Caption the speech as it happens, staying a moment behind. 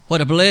What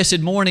a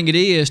blessed morning it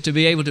is to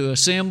be able to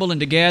assemble and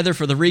to gather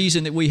for the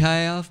reason that we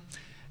have.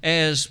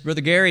 As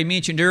Brother Gary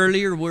mentioned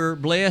earlier, we're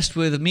blessed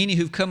with many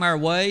who've come our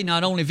way,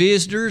 not only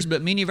visitors,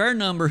 but many of our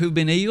number who've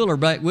been ill are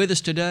back with us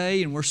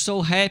today, and we're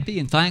so happy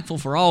and thankful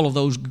for all of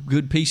those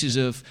good pieces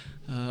of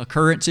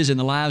occurrences in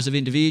the lives of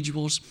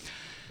individuals.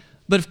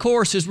 But of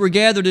course, as we're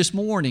gathered this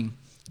morning,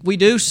 we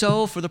do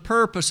so for the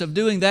purpose of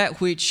doing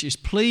that which is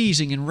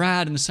pleasing and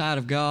right in the sight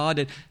of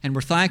God, and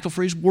we're thankful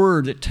for His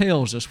Word that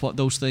tells us what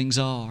those things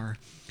are.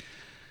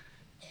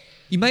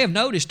 You may have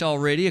noticed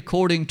already,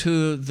 according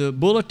to the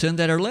bulletin,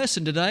 that our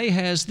lesson today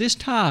has this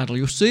title.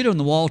 You'll see it on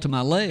the wall to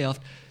my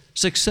left,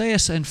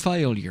 Success and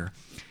Failure.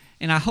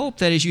 And I hope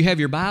that as you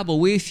have your Bible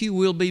with you,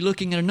 we'll be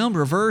looking at a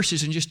number of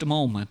verses in just a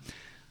moment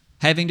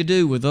having to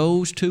do with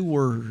those two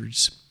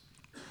words.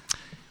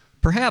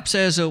 Perhaps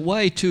as a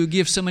way to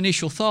give some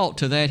initial thought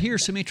to that,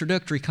 here's some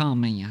introductory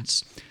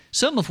comments,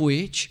 some of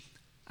which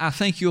I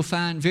think you'll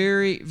find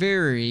very,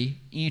 very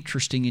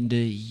interesting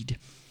indeed.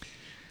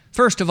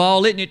 First of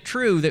all, isn't it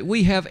true that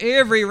we have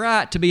every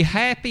right to be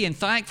happy and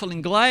thankful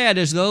and glad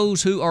as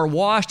those who are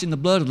washed in the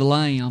blood of the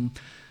Lamb,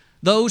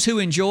 those who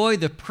enjoy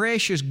the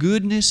precious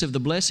goodness of the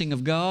blessing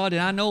of God?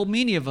 And I know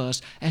many of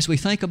us, as we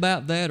think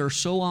about that, are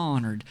so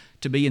honored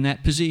to be in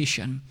that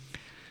position.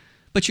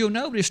 But you'll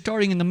notice,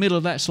 starting in the middle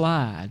of that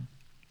slide,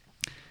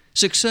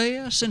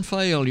 success and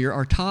failure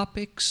are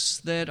topics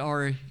that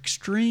are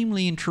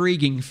extremely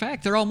intriguing. In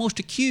fact, they're almost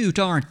acute,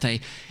 aren't they?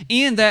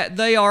 In that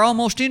they are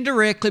almost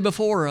indirectly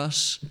before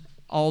us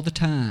all the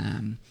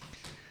time.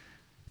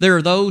 There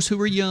are those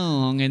who are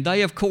young, and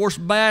they, of course,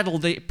 battle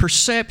the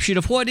perception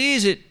of what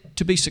is it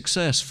to be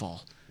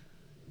successful,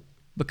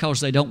 because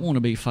they don't want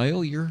to be a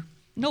failure.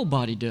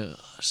 Nobody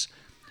does.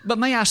 But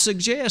may I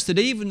suggest that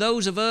even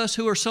those of us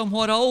who are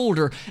somewhat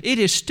older, it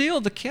is still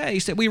the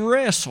case that we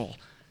wrestle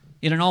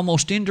in an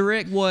almost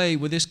indirect way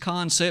with this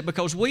concept,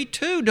 because we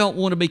too don't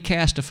want to be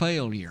cast a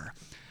failure.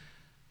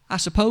 I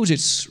suppose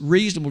it's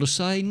reasonable to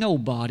say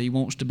nobody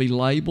wants to be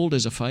labeled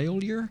as a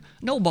failure.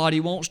 Nobody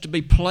wants to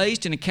be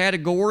placed in a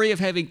category of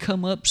having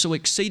come up so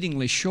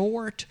exceedingly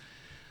short.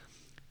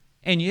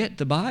 And yet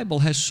the Bible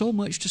has so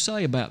much to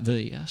say about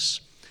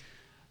this.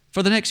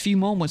 For the next few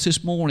moments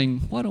this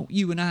morning, why don't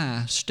you and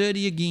I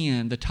study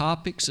again the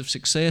topics of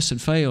success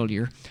and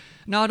failure,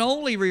 not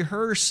only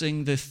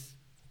rehearsing the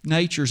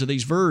natures of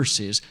these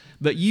verses,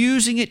 but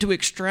using it to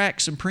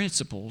extract some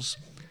principles,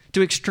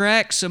 to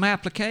extract some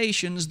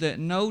applications that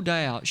no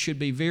doubt should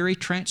be very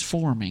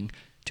transforming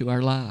to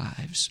our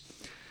lives.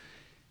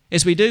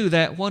 As we do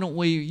that, why don't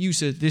we use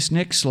this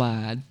next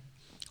slide,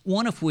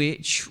 one of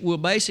which will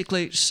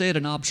basically set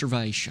an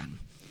observation.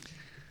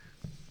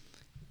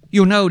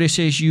 You'll notice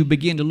as you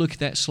begin to look at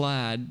that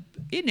slide,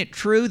 isn't it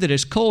true that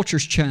as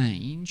cultures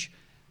change,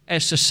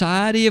 as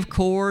society, of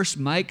course,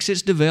 makes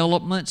its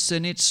developments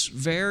and its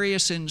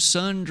various and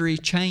sundry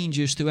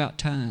changes throughout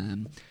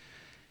time,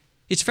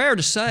 it's fair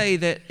to say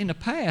that in the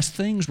past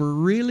things were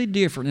really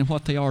different than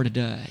what they are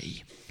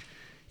today.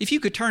 If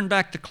you could turn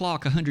back the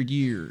clock 100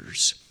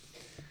 years,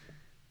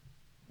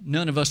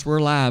 none of us were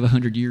alive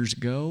 100 years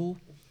ago,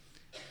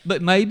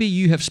 but maybe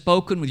you have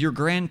spoken with your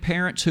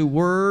grandparents who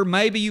were,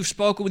 maybe you've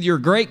spoken with your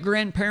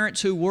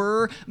great-grandparents who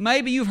were,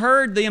 maybe you've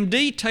heard them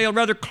detail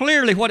rather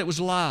clearly what it was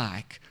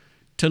like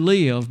to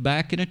live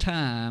back in a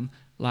time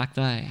like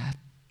that.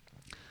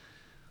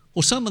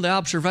 Well, some of the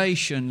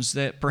observations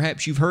that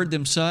perhaps you've heard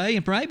them say,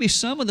 and maybe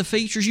some of the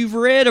features you've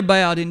read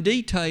about in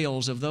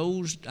details of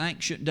those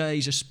ancient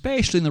days,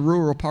 especially in the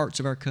rural parts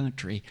of our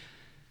country,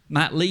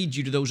 might lead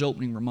you to those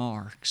opening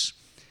remarks.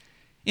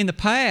 In the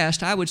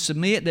past, I would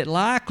submit that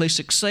likely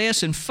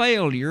success and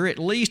failure, at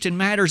least in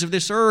matters of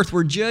this earth,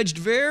 were judged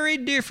very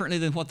differently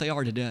than what they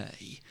are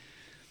today.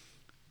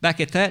 Back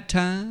at that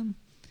time,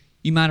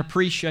 you might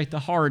appreciate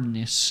the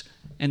hardness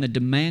and the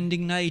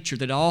demanding nature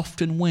that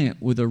often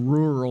went with a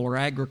rural or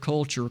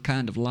agricultural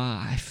kind of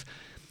life.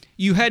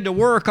 You had to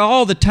work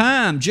all the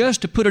time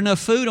just to put enough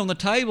food on the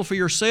table for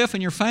yourself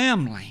and your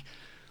family.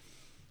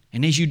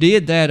 And as you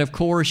did that, of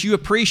course, you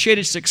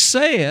appreciated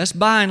success,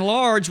 by and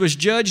large, was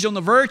judged on the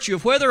virtue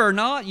of whether or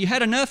not you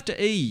had enough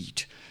to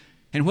eat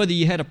and whether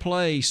you had a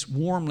place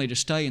warmly to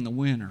stay in the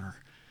winter.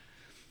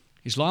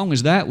 As long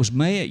as that was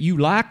met, you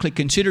likely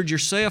considered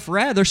yourself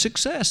rather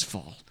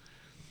successful.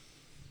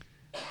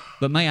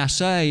 But may I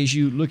say, as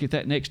you look at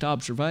that next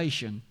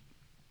observation,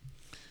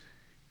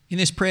 in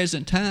this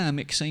present time,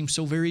 it seems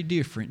so very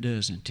different,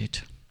 doesn't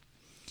it?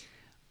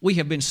 We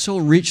have been so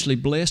richly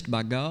blessed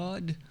by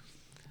God.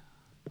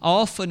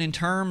 Often in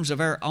terms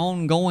of our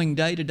ongoing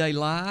day-to-day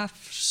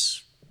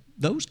lives,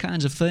 those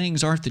kinds of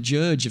things aren't the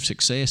judge of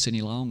success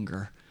any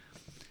longer.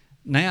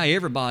 Now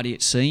everybody,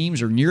 it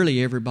seems, or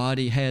nearly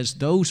everybody, has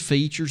those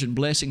features and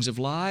blessings of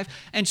life.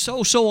 And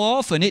so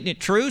often, isn't it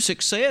true,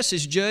 success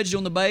is judged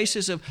on the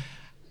basis of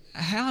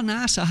how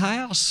nice a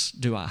house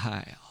do I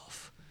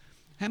have?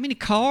 How many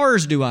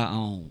cars do I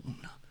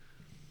own?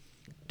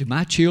 Do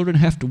my children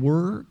have to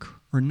work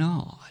or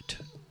not?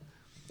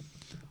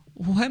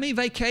 Well, how many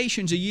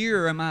vacations a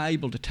year am I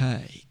able to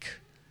take?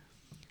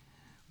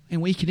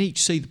 And we can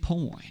each see the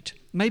point.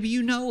 Maybe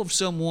you know of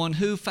someone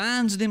who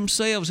finds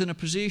themselves in a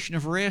position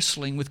of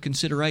wrestling with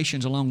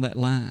considerations along that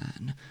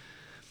line.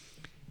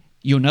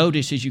 You'll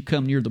notice as you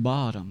come near the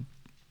bottom,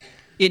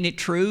 isn't it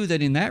true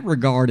that in that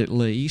regard at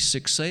least,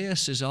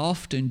 success is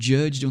often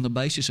judged on the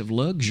basis of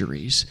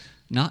luxuries,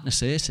 not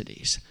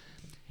necessities?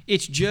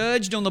 It's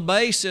judged on the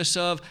basis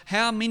of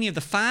how many of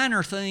the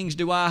finer things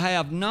do I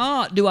have,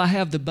 not do I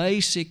have the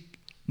basic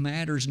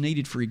matters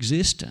needed for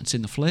existence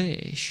in the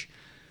flesh.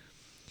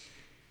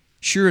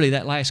 Surely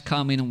that last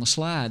comment on the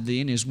slide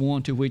then is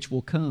one to which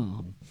we'll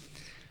come.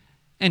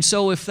 And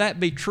so if that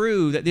be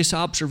true, that this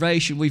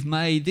observation we've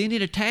made, then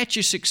it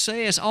attaches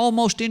success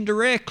almost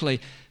indirectly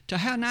to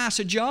how nice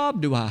a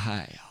job do I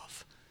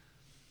have?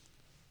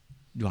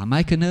 Do I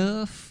make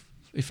enough?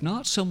 If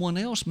not, someone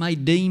else may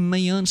deem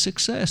me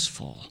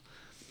unsuccessful.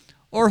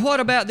 Or what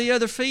about the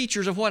other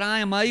features of what I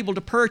am able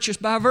to purchase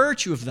by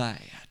virtue of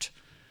that?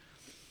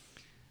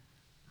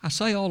 I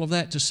say all of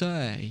that to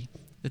say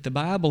that the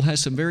Bible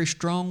has some very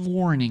strong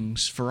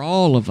warnings for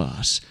all of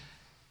us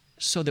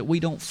so that we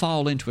don't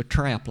fall into a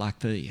trap like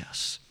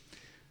this.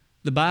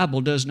 The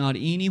Bible does not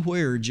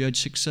anywhere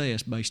judge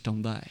success based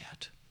on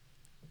that.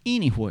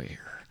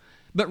 Anywhere.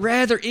 But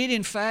rather it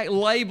in fact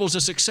labels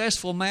a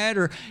successful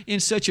matter in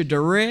such a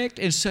direct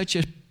and such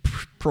a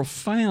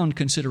profound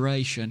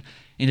consideration.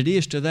 And it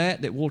is to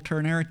that we'll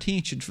turn our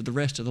attention for the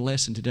rest of the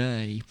lesson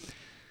today.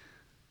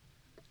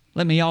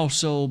 Let me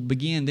also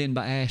begin then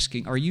by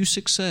asking, are you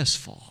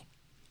successful?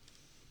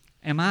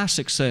 Am I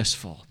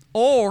successful?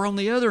 Or, on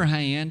the other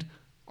hand,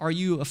 are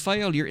you a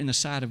failure in the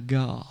sight of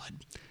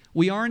God?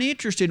 We aren't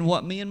interested in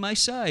what men may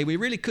say. We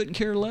really couldn't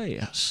care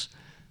less.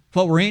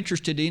 What we're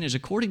interested in is,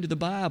 according to the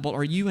Bible,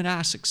 are you and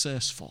I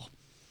successful?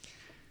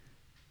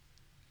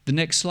 The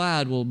next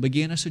slide will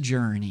begin us a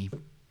journey.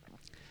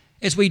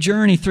 As we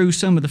journey through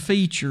some of the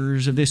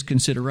features of this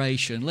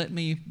consideration, let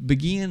me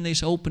begin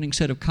this opening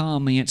set of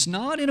comments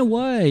not in a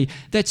way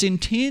that's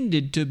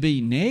intended to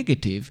be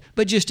negative,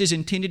 but just is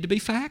intended to be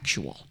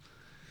factual.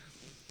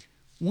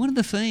 One of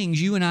the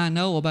things you and I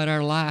know about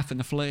our life in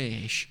the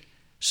flesh,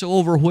 so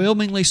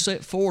overwhelmingly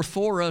set forth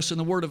for us in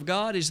the Word of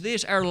God, is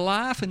this: our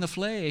life in the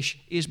flesh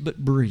is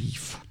but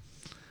brief.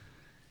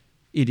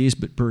 It is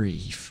but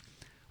brief.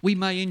 We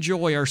may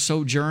enjoy our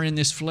sojourn in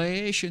this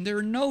flesh, and there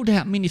are no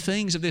doubt many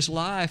things of this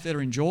life that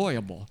are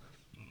enjoyable.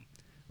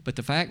 But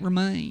the fact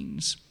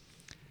remains,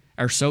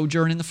 our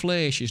sojourn in the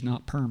flesh is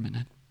not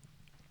permanent.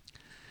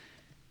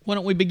 Why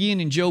don't we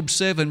begin in Job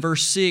 7,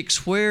 verse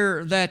 6,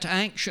 where that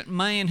ancient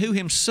man who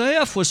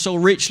himself was so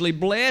richly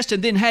blessed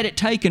and then had it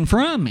taken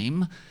from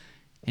him,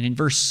 and in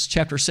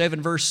chapter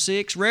 7, verse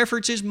 6,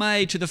 reference is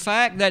made to the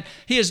fact that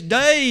his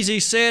days, he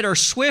said, are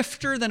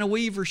swifter than a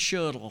weaver's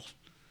shuttle.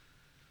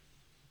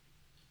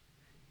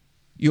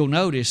 You'll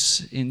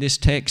notice in this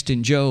text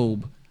in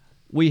Job,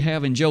 we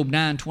have in Job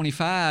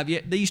 9:25,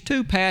 yet these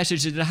two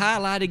passages that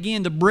highlight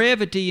again the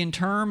brevity in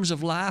terms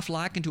of life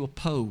likened to a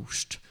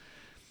post.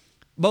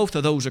 Both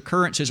of those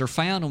occurrences are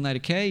found on that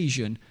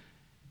occasion,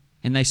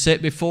 and they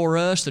set before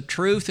us the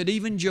truth that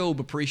even Job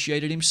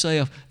appreciated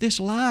himself. This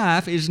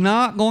life is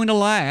not going to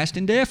last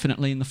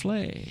indefinitely in the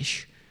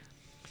flesh.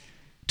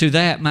 To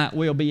that might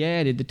well be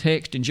added the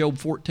text in Job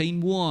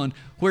 14:1,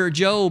 where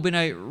Job in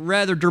a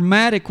rather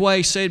dramatic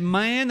way said,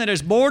 "Man that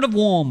is born of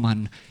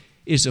woman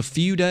is a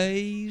few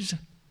days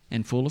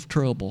and full of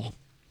trouble."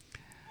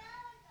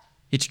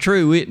 It's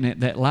true, isn't it,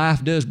 that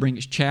life does bring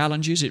its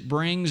challenges, it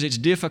brings its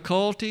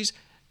difficulties.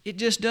 It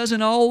just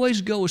doesn't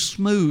always go as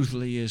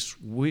smoothly as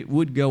it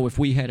would go if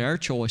we had our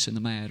choice in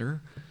the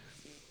matter.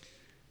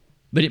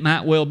 But it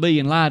might well be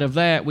in light of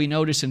that, we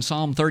notice in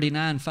Psalm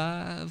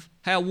 39:5,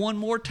 how one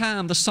more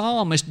time the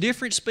psalmist,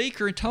 different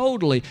speaker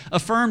totally,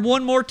 affirmed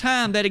one more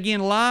time that again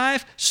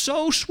life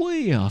so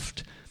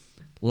swift,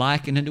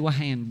 likened unto a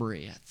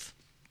handbreadth.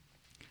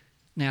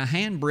 Now a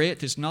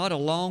handbreadth is not a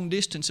long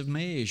distance of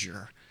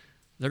measure.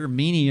 There are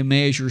many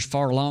measures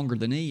far longer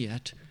than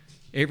it.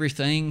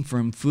 Everything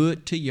from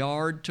foot to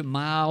yard to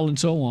mile and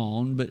so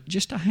on, but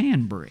just a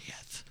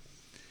handbreadth.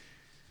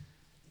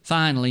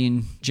 Finally,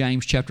 in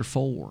James chapter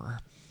 4,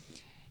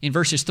 in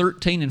verses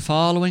 13 and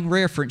following,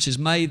 reference is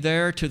made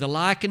there to the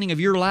likening of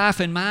your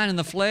life and mine in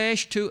the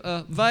flesh to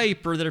a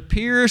vapor that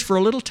appears for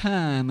a little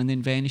time and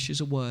then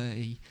vanishes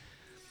away.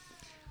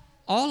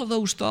 All of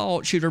those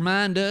thoughts should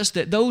remind us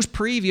that those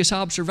previous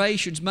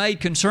observations made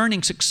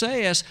concerning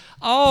success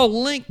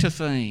all link to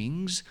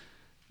things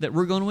that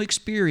we're going to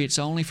experience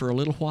only for a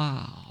little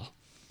while.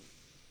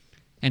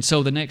 And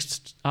so the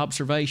next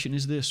observation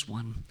is this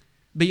one.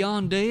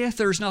 Beyond death,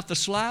 there's not the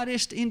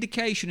slightest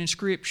indication in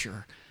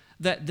Scripture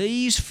that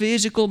these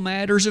physical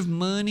matters of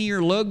money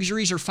or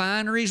luxuries or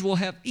fineries will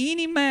have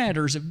any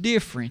matters of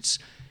difference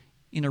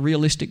in a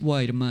realistic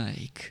way to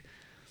make.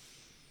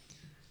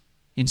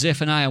 In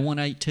Zephaniah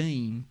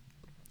 1:18,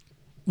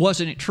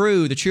 wasn't it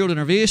true the children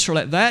of Israel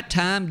at that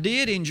time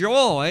did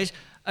enjoy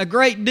a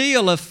great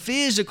deal of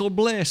physical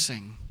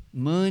blessing?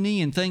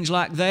 Money and things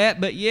like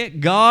that, but yet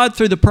God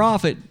through the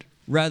prophet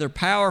rather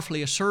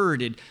powerfully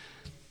asserted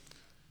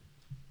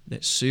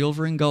that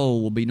silver and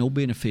gold will be no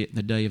benefit in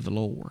the day of the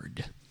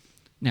Lord.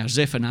 Now,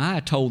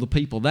 Zephaniah told the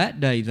people that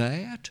day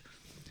that.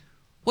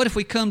 What if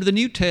we come to the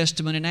New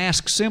Testament and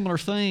ask similar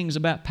things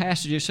about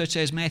passages such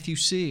as Matthew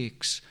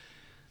 6?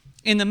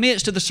 In the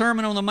midst of the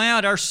Sermon on the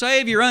Mount, our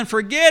Savior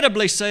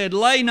unforgettably said,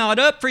 "Lay not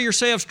up for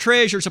yourselves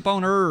treasures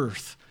upon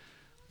earth,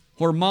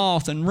 where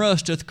moth and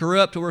rust doth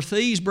corrupt, or where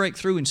thieves break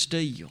through and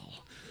steal.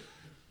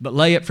 But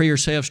lay up for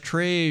yourselves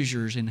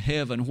treasures in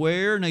heaven,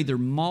 where neither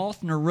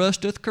moth nor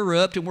rust doth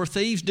corrupt, and where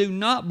thieves do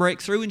not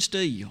break through and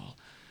steal.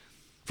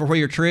 For where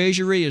your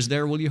treasure is,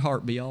 there will your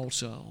heart be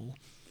also."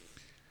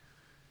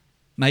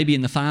 Maybe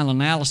in the final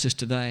analysis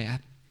to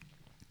that,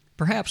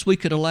 perhaps we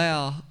could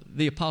allow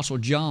the Apostle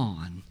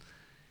John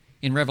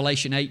in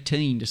Revelation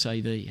 18 to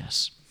say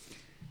this.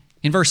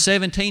 In verse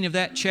 17 of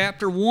that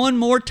chapter, one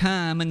more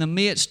time in the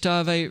midst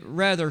of a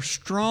rather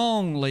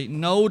strongly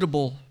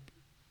notable,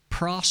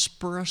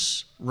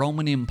 prosperous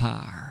Roman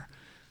Empire.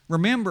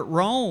 Remember,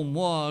 Rome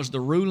was the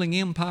ruling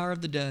empire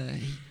of the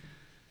day.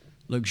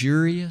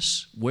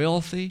 Luxurious,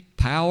 wealthy,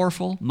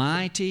 powerful,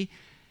 mighty.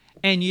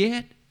 And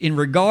yet, in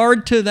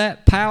regard to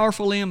that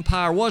powerful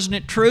empire, wasn't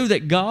it true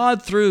that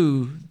God,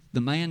 through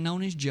the man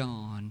known as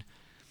John,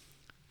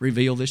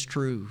 revealed this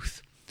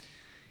truth?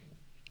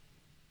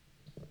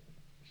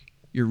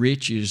 Your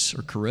riches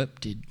are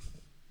corrupted.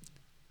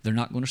 They're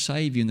not going to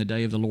save you in the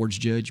day of the Lord's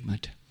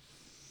judgment.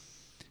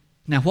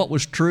 Now, what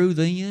was true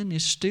then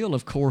is still,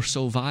 of course,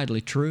 so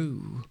vitally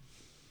true.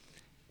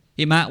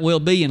 It might well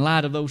be, in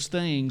light of those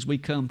things, we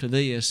come to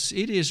this.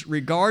 It is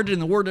regarded in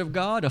the Word of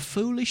God a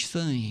foolish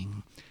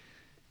thing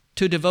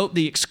to devote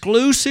the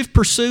exclusive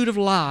pursuit of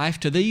life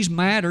to these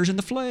matters in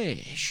the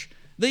flesh.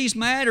 These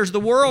matters the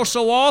world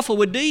so often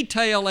would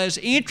detail as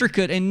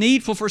intricate and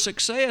needful for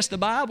success. The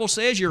Bible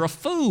says you're a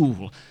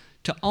fool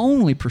to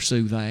only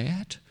pursue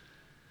that.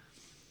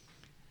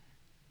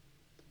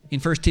 In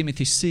 1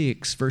 Timothy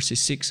 6, verses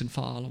 6 and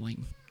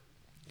following,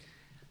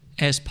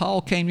 as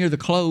Paul came near the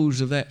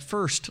close of that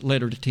first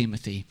letter to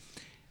Timothy,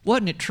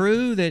 wasn't it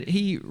true that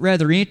he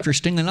rather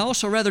interesting and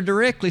also rather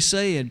directly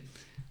said,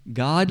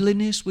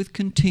 "Godliness with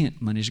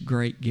contentment is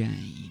great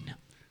gain.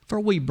 For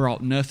we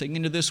brought nothing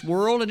into this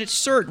world, and it's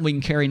certain we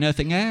can carry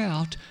nothing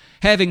out.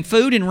 Having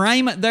food and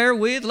raiment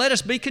therewith, let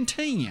us be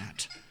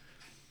content."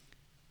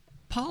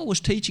 Paul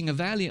was teaching a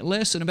valiant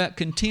lesson about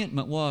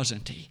contentment,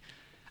 wasn't he?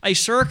 A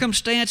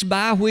circumstance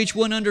by which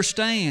one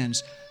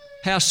understands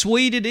how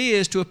sweet it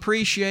is to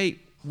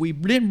appreciate we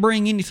didn't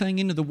bring anything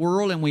into the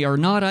world and we are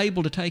not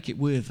able to take it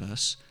with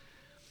us.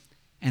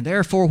 And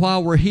therefore,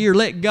 while we're here,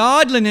 let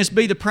godliness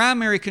be the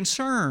primary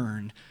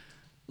concern.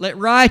 Let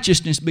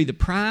righteousness be the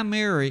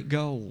primary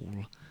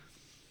goal.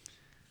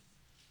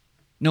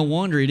 No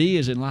wonder it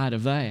is in light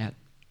of that.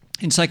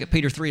 In 2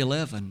 Peter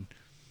 3:11,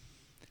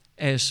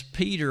 as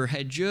Peter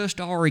had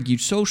just argued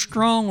so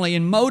strongly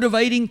in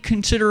motivating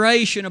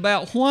consideration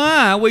about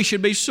why we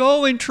should be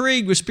so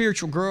intrigued with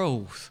spiritual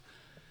growth,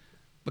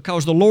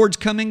 because the Lord's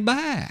coming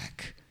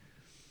back.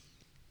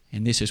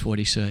 And this is what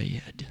he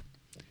said: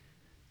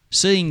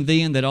 "Seeing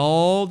then that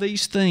all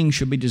these things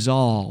should be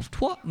dissolved,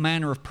 what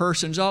manner of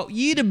persons ought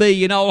ye to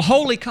be in all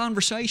holy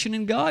conversation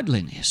and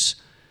godliness?"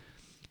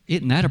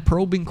 Isn't that a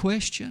probing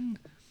question?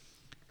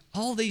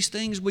 All these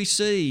things we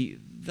see,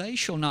 they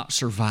shall not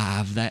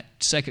survive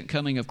that second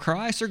coming of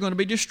Christ. They're going to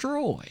be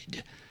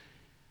destroyed.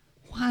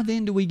 Why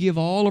then do we give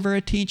all of our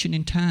attention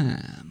and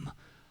time,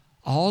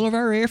 all of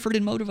our effort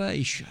and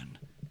motivation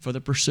for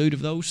the pursuit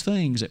of those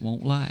things that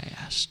won't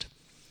last?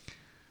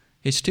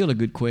 It's still a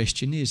good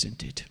question,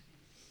 isn't it?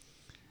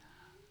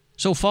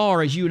 So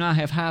far as you and I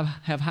have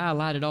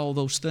highlighted all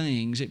those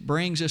things, it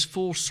brings us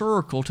full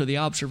circle to the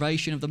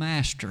observation of the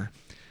Master.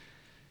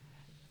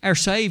 Our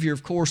Savior,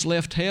 of course,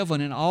 left heaven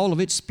in all of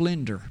its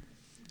splendor.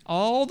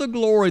 All the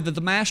glory that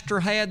the Master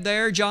had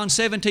there, John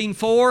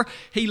 17:4,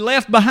 He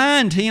left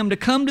behind Him to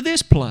come to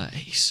this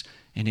place.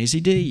 And as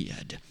He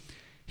did,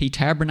 He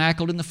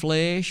tabernacled in the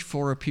flesh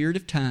for a period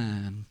of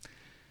time.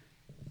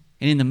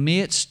 And in the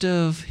midst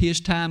of His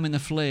time in the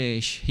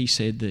flesh, He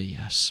said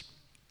this.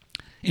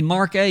 In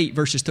Mark 8,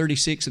 verses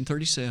 36 and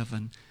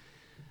 37,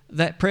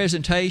 that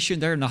presentation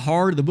there in the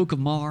heart of the book of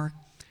Mark,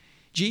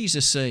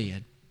 Jesus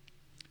said,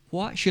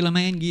 "What shall a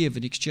man give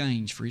in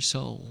exchange for his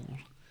soul?"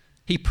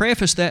 He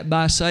prefaced that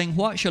by saying,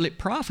 "What shall it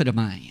profit a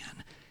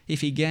man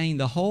if he gain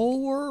the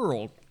whole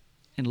world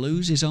and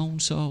lose his own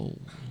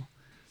soul?"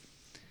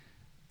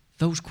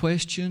 Those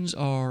questions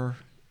are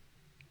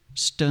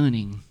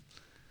stunning,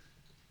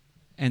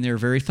 and they're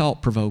very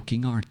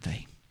thought-provoking, aren't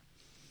they?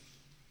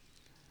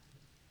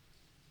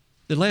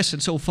 The lesson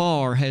so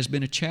far has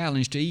been a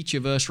challenge to each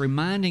of us,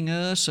 reminding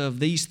us of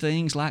these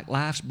things like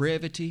life's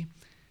brevity,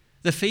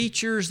 the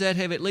features that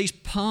have at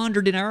least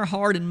pondered in our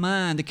heart and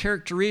mind, the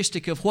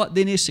characteristic of what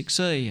then is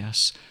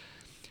success.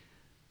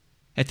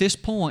 At this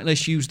point,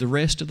 let's use the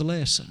rest of the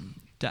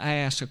lesson to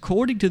ask,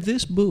 according to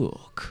this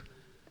book,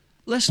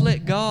 let's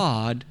let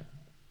God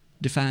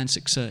define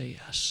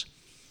success.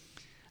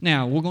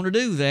 Now, we're going to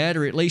do that,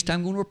 or at least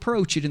I'm going to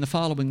approach it in the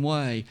following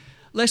way.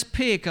 Let's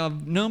pick a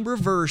number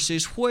of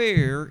verses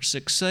where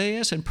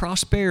success and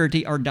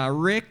prosperity are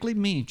directly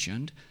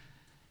mentioned,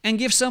 and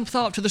give some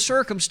thought to the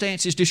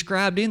circumstances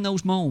described in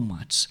those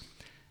moments.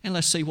 And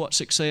let's see what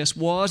success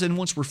was. And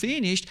once we're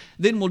finished,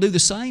 then we'll do the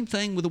same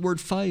thing with the word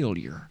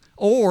failure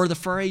or the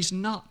phrase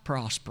not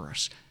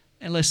prosperous.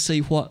 And let's see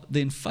what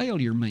then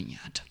failure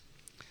meant.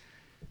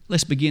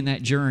 Let's begin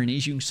that journey,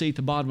 as you can see at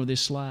the bottom of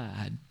this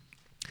slide.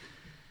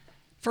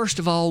 First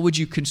of all, would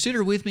you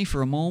consider with me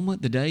for a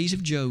moment the days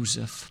of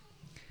Joseph?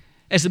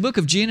 As the book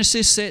of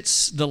Genesis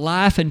sets the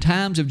life and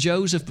times of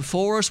Joseph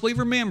before us, we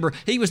remember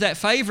he was that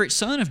favorite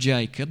son of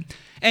Jacob,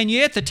 and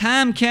yet the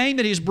time came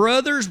that his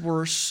brothers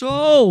were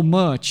so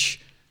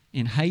much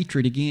in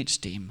hatred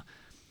against him,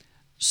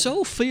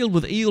 so filled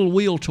with ill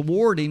will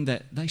toward him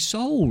that they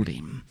sold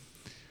him.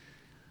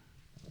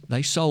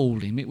 They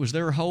sold him. It was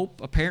their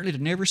hope, apparently, to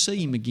never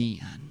see him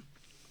again.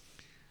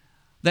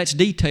 That's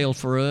detailed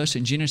for us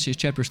in Genesis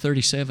chapters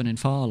 37 and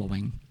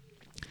following.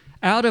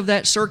 Out of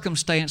that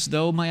circumstance,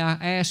 though, may I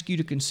ask you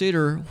to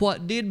consider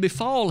what did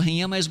befall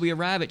him as we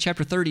arrive at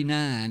chapter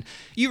 39.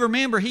 You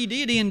remember he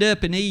did end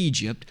up in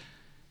Egypt.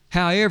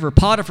 However,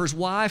 Potiphar's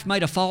wife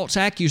made a false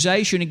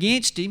accusation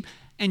against him,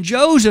 and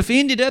Joseph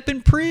ended up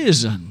in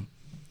prison.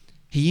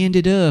 He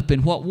ended up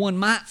in what one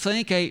might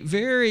think a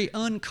very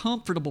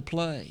uncomfortable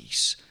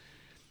place.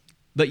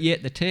 But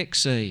yet the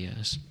text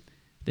says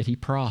that he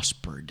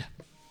prospered.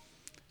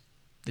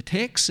 The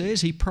text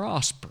says he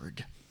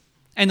prospered.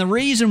 And the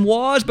reason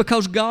was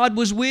because God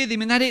was with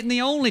him. And that isn't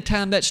the only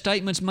time that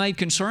statement's made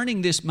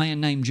concerning this man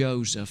named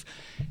Joseph.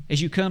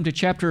 As you come to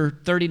chapter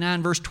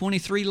 39, verse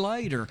 23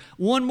 later,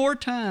 one more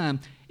time,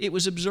 it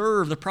was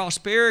observed the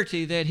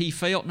prosperity that he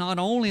felt not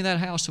only in that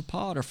house of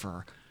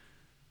Potiphar,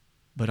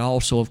 but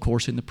also, of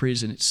course, in the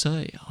prison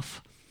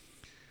itself.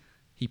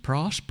 He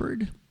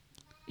prospered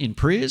in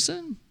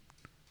prison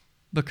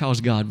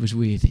because God was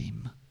with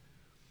him.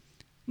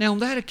 Now, on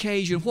that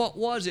occasion, what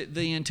was it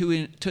then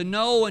to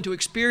know and to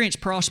experience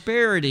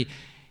prosperity?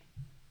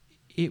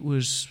 It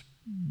was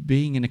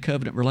being in a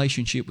covenant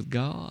relationship with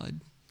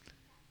God.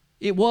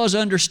 It was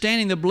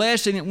understanding the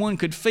blessing that one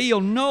could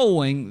feel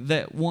knowing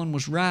that one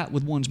was right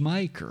with one's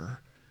Maker.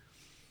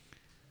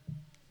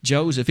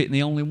 Joseph isn't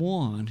the only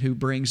one who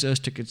brings us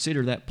to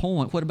consider that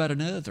point. What about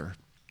another?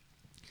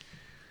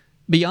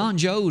 Beyond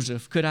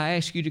Joseph, could I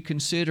ask you to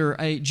consider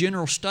a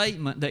general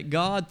statement that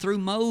God, through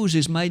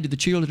Moses, made to the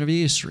children of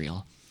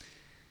Israel?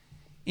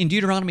 In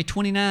Deuteronomy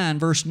 29,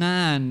 verse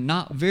 9,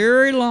 not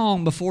very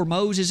long before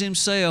Moses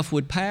himself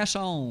would pass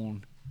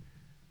on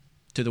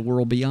to the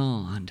world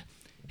beyond,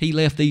 he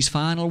left these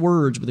final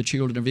words with the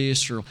children of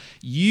Israel.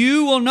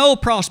 You will know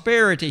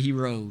prosperity, he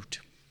wrote.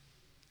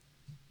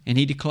 And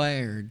he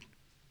declared,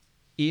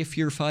 if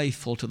you're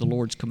faithful to the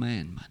Lord's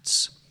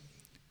commandments,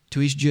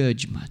 to His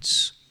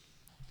judgments,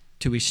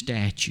 to His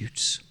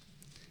statutes.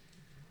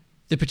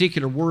 The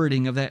particular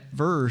wording of that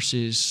verse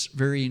is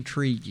very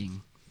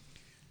intriguing.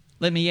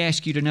 Let me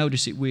ask you to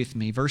notice it with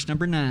me. Verse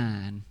number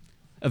 9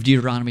 of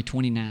Deuteronomy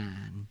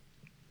 29.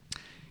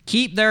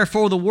 Keep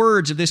therefore the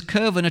words of this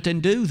covenant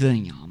and do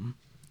them,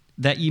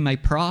 that ye may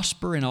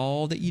prosper in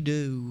all that ye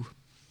do.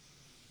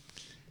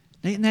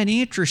 Isn't that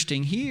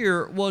interesting?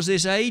 Here was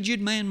this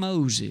aged man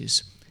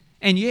Moses.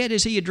 And yet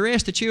as he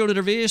addressed the children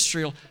of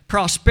Israel,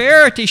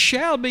 prosperity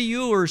shall be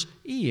yours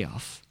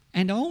if,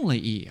 and only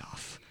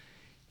if,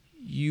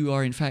 you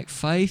are in fact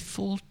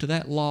faithful to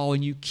that law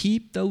and you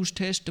keep those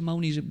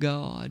testimonies of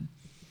God.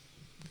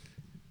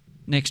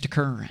 Next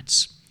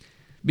occurrence.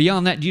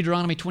 Beyond that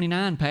Deuteronomy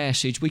 29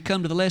 passage, we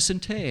come to the lesson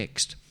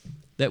text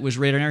that was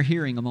read in our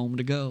hearing a moment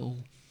ago.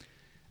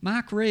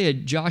 Mike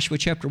read Joshua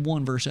chapter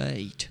 1, verse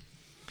 8.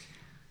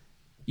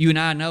 You and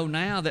I know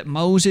now that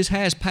Moses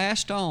has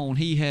passed on.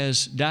 He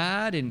has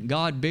died and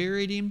God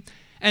buried him.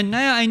 And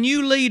now a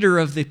new leader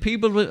of the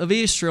people of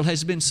Israel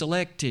has been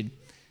selected.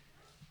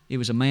 It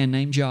was a man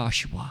named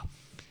Joshua.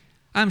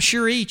 I'm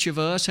sure each of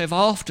us have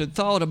often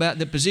thought about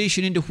the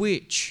position into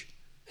which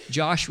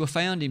Joshua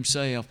found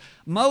himself.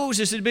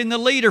 Moses had been the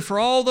leader for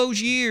all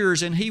those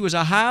years, and he was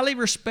a highly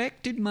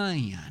respected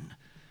man.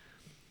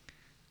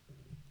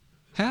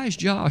 How is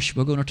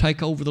Joshua going to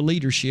take over the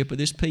leadership of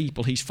this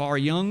people? He's far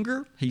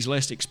younger. He's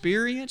less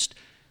experienced.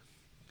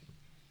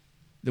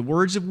 The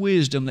words of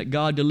wisdom that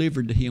God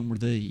delivered to him were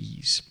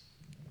these.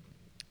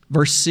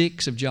 Verse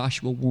 6 of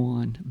Joshua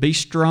 1, be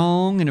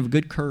strong and of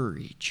good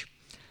courage.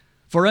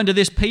 For unto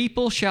this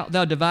people shalt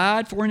thou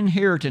divide for an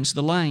inheritance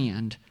the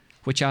land,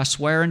 which I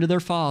swear unto their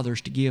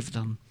fathers to give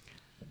them.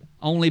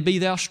 Only be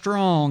thou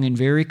strong and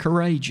very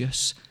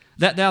courageous,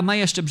 that thou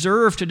mayest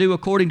observe to do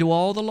according to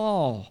all the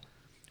law,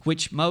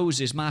 which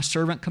Moses my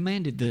servant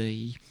commanded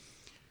thee.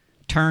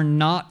 Turn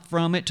not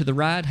from it to the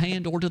right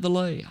hand or to the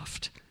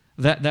left,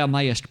 that thou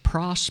mayest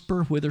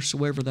prosper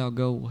whithersoever thou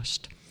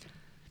goest.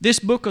 This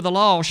book of the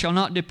law shall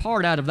not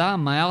depart out of thy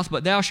mouth,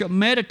 but thou shalt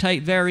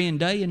meditate therein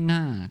day and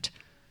night,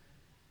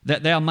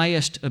 that thou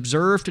mayest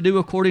observe to do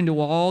according to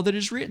all that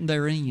is written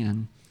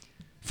therein.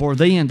 For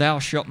then thou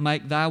shalt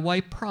make thy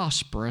way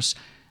prosperous,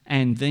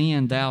 and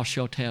then thou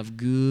shalt have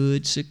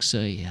good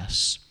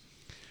success.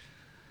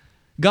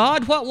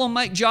 God, what will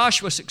make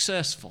Joshua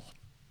successful?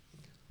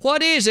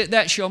 What is it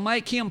that shall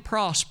make him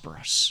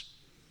prosperous?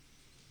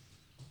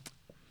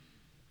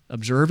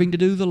 observing to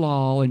do the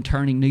law and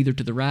turning neither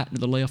to the right nor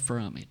the left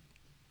from it.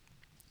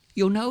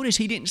 You'll notice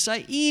he didn't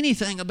say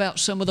anything about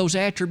some of those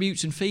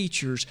attributes and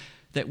features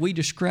that we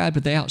described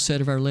at the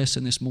outset of our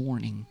lesson this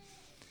morning.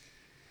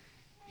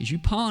 As you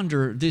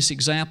ponder this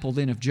example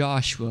then of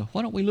Joshua,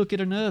 why don't we look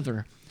at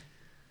another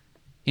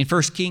in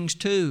 1 Kings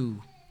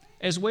 2,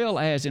 as well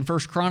as in 1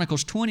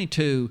 Chronicles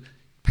 22,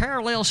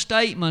 parallel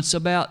statements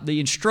about the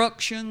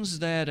instructions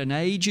that an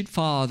aged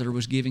father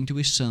was giving to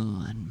his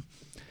son.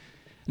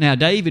 Now,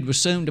 David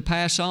was soon to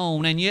pass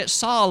on, and yet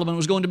Solomon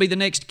was going to be the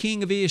next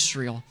king of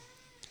Israel,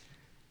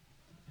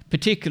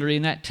 particularly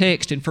in that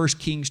text in 1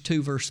 Kings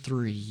 2, verse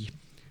 3.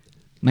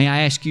 May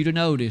I ask you to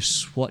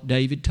notice what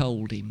David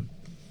told him?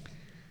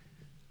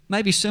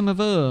 Maybe some of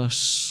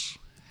us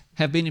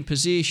have been in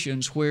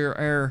positions where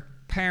our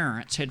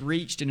parents had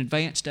reached an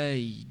advanced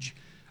age,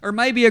 or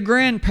maybe a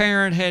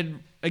grandparent had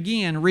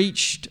again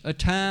reached a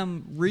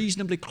time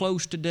reasonably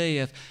close to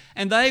death,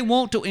 and they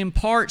want to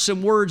impart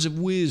some words of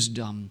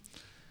wisdom.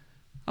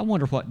 I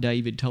wonder what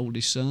David told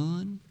his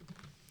son.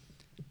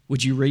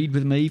 Would you read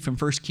with me from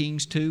 1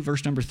 Kings 2,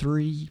 verse number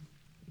 3?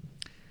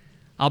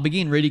 I'll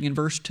begin reading in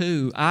verse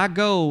 2. I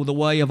go the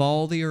way of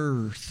all the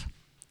earth.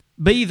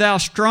 Be thou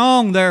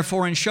strong,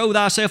 therefore, and show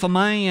thyself a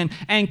man,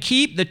 and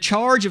keep the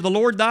charge of the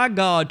Lord thy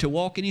God, to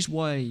walk in his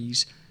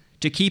ways,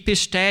 to keep his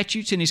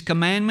statutes and his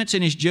commandments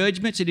and his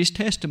judgments and his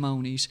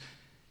testimonies,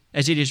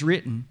 as it is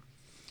written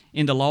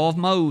in the law of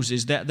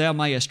Moses, that thou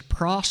mayest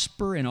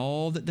prosper in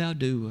all that thou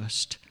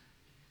doest,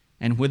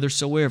 and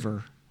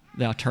whithersoever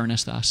thou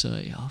turnest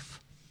thyself.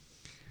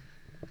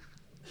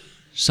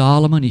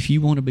 Solomon, if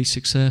you want to be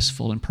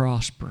successful and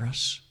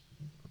prosperous,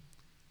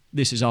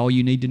 this is all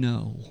you need to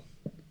know.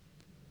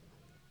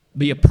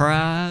 Be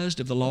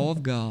apprised of the law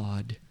of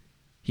God,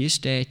 His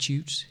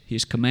statutes,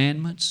 His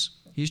commandments,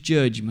 His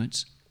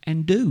judgments,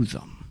 and do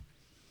them.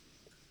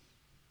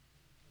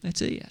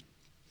 That's it.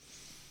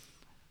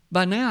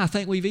 By now, I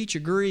think we've each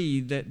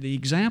agreed that the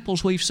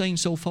examples we've seen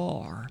so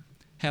far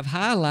have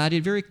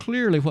highlighted very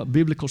clearly what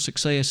biblical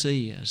success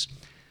is.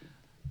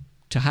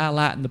 To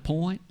highlight the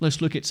point,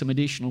 let's look at some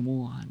additional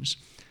ones.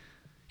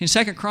 In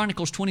 2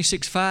 Chronicles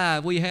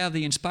 26:5, we have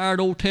the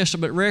inspired Old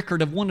Testament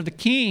record of one of the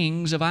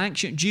kings of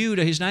ancient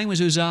Judah. His name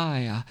was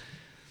Uzziah.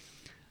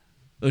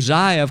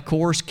 Uzziah, of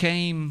course,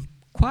 came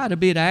quite a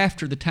bit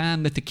after the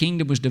time that the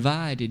kingdom was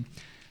divided.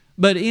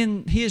 But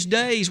in his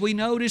days, we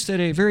notice that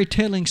a very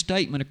telling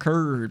statement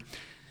occurred.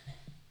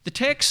 The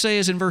text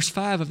says in verse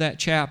 5 of that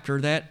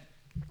chapter that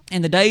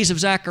in the days of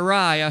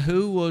Zechariah,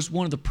 who was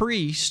one of the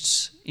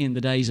priests in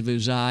the days of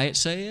Uzziah, it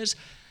says,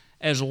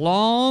 as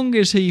long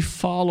as he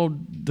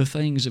followed the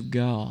things of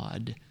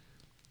God,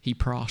 he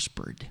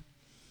prospered.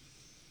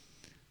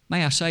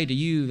 May I say to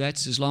you,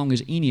 that's as long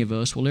as any of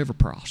us will ever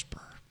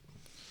prosper.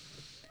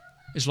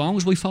 As long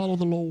as we follow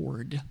the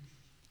Lord.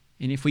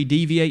 And if we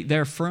deviate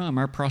therefrom,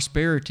 our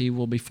prosperity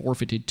will be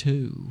forfeited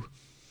too.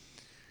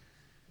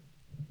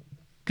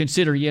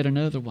 Consider yet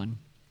another one.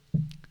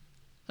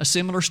 A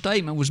similar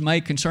statement was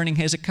made concerning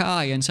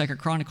Hezekiah in 2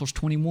 Chronicles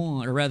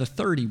 21, or rather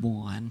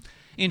 31.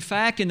 In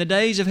fact, in the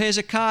days of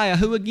Hezekiah,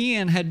 who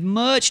again had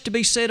much to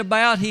be said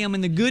about him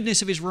in the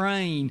goodness of his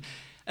reign,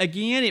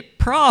 again it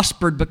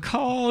prospered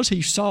because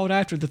he sought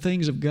after the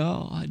things of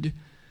God.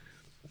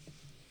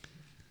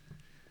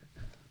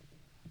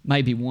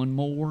 Maybe one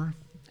more,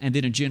 and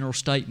then a general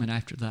statement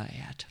after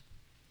that.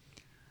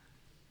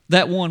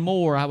 That one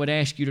more I would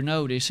ask you to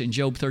notice in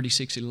Job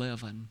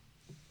 36:11.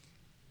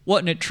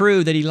 Wasn't it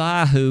true that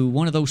Elihu,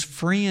 one of those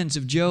friends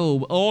of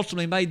Job,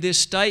 ultimately made this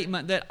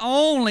statement that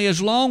only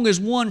as long as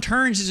one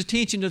turns his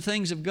attention to the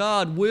things of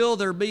God will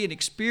there be an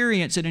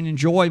experience and an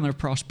enjoyment of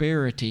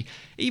prosperity?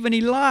 Even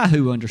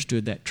Elihu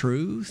understood that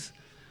truth.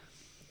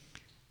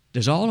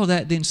 Does all of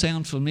that then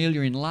sound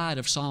familiar in light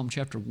of Psalm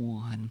chapter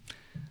 1?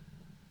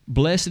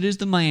 Blessed is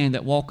the man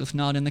that walketh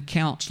not in the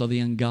counsel of the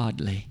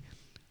ungodly,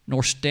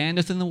 nor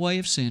standeth in the way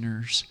of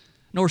sinners,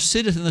 nor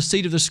sitteth in the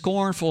seat of the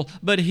scornful,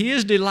 but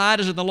his delight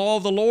is in the law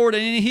of the Lord,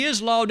 and in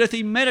his law doth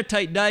he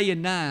meditate day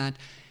and night.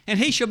 And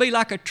he shall be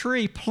like a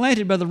tree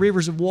planted by the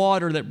rivers of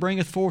water, that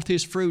bringeth forth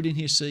his fruit in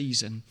his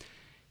season.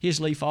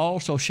 His leaf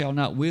also shall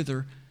not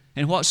wither,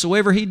 and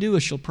whatsoever he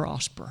doeth shall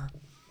prosper.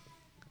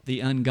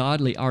 The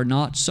ungodly are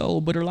not so,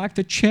 but are like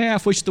the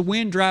chaff which the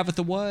wind driveth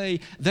away.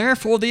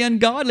 Therefore the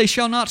ungodly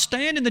shall not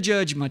stand in the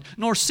judgment,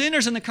 nor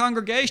sinners in the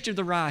congregation of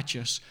the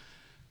righteous.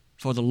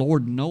 For the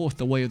Lord knoweth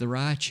the way of the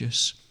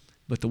righteous,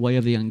 but the way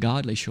of the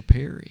ungodly shall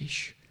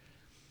perish.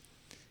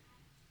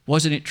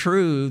 Wasn't it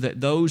true that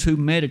those who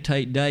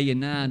meditate day and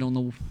night on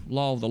the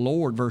law of the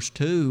Lord, verse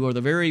 2, are the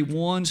very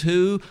ones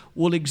who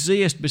will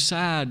exist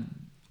beside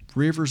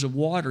rivers of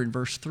water in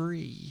verse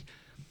 3?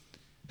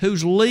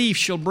 Whose leaf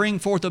shall bring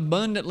forth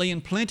abundantly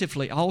and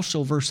plentifully,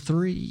 also verse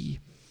 3.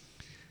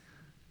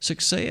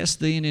 Success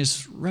then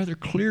is rather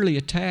clearly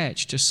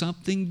attached to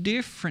something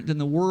different than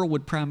the world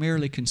would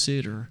primarily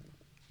consider.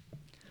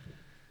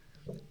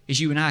 As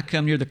you and I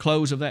come near the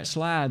close of that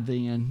slide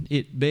then,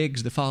 it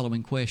begs the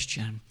following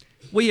question.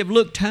 We have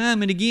looked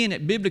time and again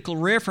at biblical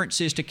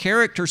references to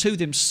characters who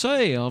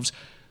themselves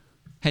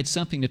had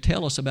something to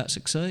tell us about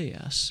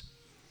success.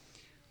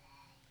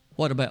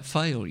 What about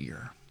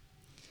failure?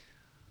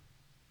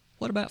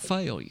 What about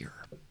failure?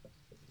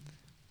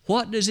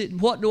 What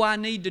do I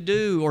need to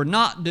do or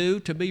not do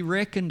to be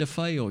reckoned a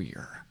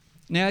failure?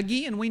 Now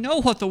again, we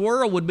know what the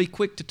world would be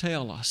quick to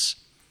tell us.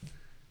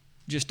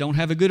 Just don't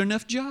have a good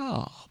enough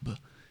job.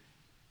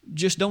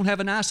 Just don't have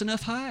a nice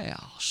enough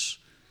house.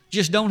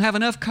 Just don't have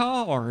enough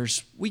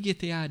cars. We get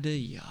the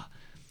idea.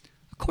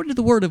 According to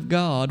the Word of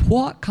God,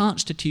 what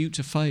constitutes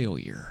a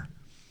failure?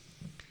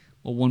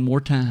 Well, one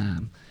more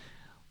time.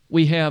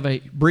 We have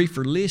a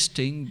briefer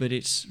listing, but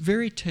it's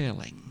very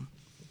telling.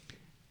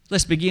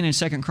 Let's begin in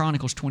 2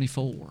 Chronicles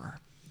 24.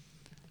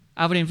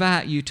 I would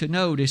invite you to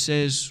notice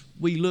as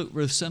we look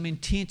with some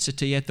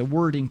intensity at the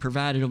wording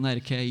provided on that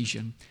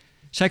occasion.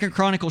 2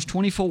 Chronicles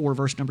 24,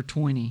 verse number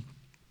 20.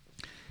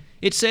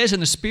 It says,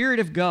 "And the Spirit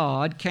of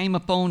God came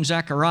upon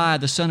Zechariah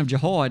the son of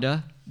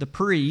Jehoiada, the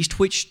priest,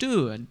 which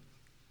stood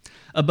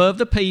above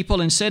the people,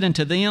 and said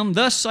unto them,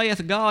 Thus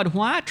saith God,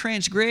 Why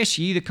transgress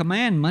ye the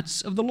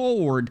commandments of the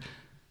Lord,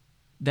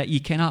 that ye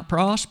cannot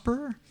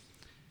prosper?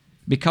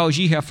 Because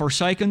ye have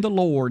forsaken the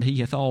Lord, He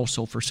hath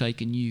also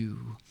forsaken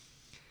you."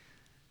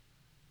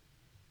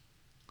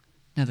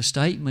 Now the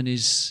statement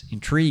is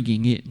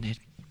intriguing, isn't it?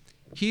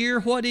 Here,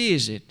 what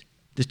is it?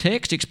 The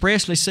text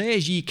expressly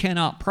says ye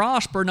cannot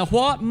prosper. Now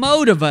what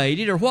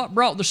motivated or what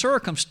brought the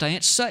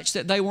circumstance such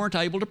that they weren't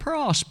able to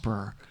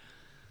prosper?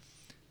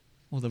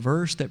 Well,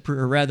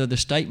 the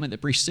statement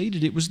that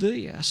preceded it was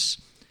this: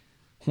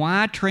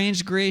 "Why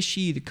transgress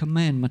ye the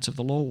commandments of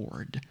the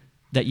Lord,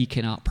 that ye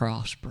cannot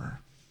prosper?"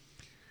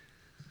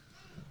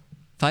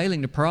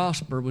 Failing to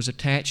prosper was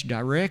attached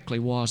directly,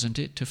 wasn't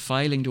it, to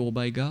failing to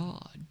obey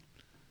God?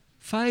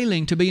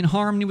 Failing to be in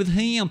harmony with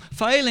Him,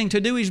 failing to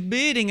do His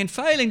bidding, and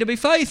failing to be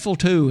faithful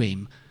to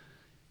Him.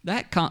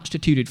 That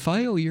constituted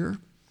failure.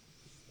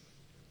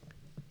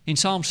 In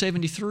Psalm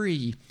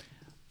 73,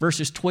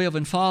 verses 12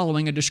 and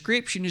following, a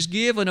description is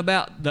given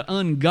about the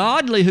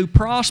ungodly who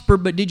prosper,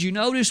 but did you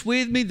notice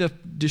with me the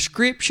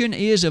description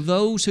is of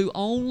those who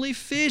only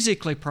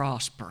physically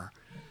prosper?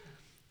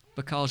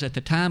 Because at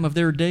the time of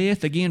their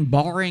death, again,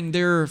 barring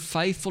their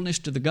faithfulness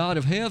to the God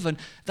of heaven,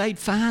 they'd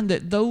find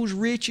that those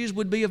riches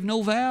would be of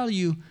no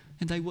value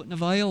and they wouldn't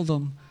avail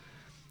them.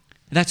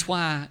 That's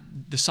why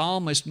the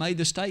psalmist made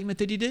the statement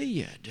that he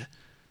did.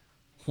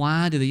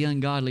 Why do the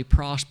ungodly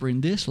prosper in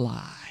this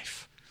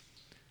life?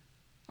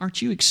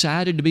 Aren't you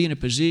excited to be in a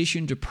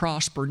position to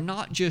prosper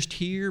not just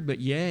here, but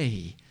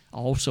yea,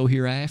 also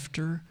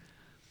hereafter?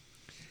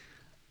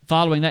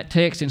 Following that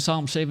text in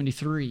Psalm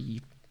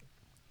 73,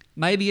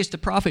 maybe it's the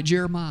prophet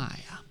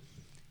Jeremiah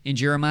in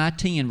Jeremiah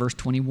 10, verse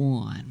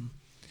 21.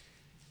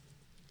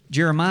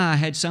 Jeremiah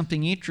had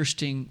something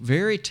interesting,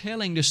 very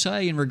telling to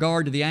say in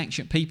regard to the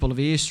ancient people of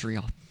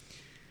Israel.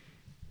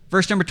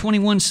 Verse number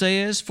 21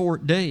 says,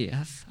 wrong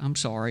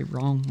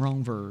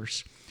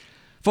verse.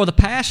 "For the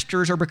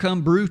pastors are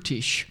become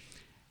brutish,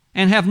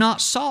 and have not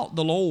sought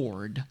the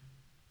Lord,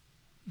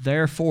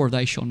 therefore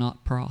they shall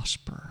not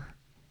prosper."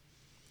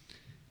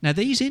 Now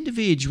these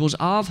individuals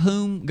of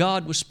whom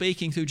God was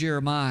speaking through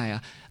Jeremiah,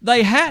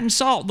 they hadn't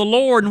sought the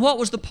Lord, and what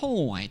was the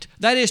point?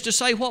 That is to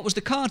say, what was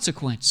the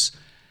consequence?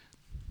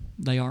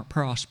 They aren't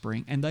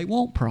prospering, and they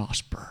won't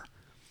prosper.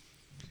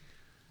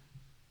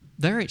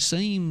 There it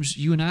seems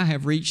you and I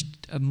have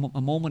reached a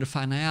moment of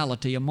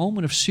finality, a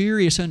moment of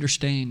serious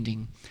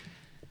understanding.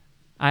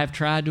 I have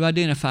tried to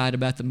identify it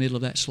about the middle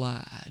of that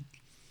slide.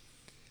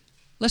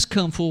 Let's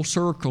come full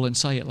circle and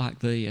say it like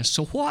this.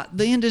 So what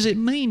then does it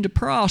mean to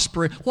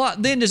prosper?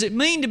 What then does it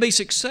mean to be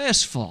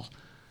successful?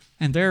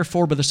 And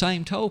therefore, by the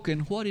same token,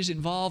 what is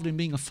involved in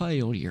being a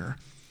failure?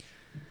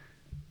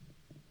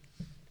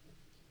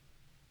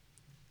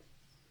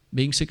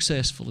 Being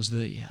successful is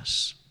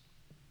this: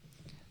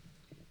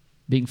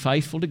 being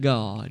faithful to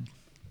God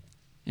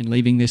and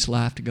leaving this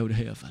life to go to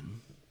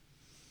heaven.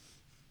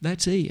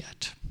 That's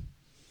it.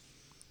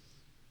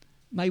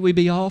 May we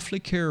be awfully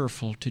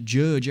careful to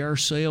judge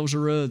ourselves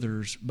or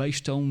others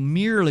based on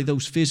merely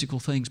those physical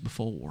things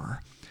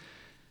before.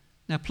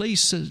 Now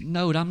please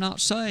note, I'm not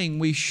saying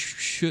we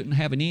shouldn't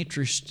have an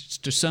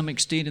interest to some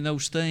extent in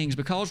those things,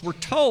 because we're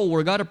told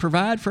we've got to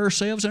provide for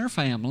ourselves and our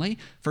family,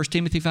 1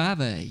 Timothy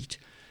 5:8.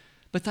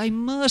 But they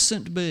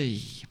mustn't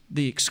be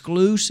the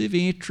exclusive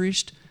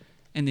interest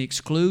and the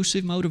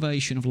exclusive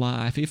motivation of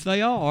life. If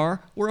they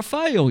are, we're a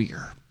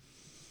failure.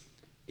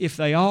 If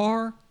they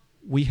are,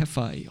 we have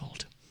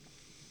failed.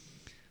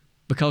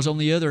 Because on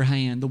the other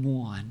hand,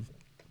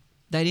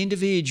 that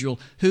individual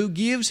who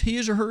gives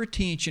his or her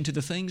attention to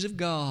the things of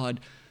God,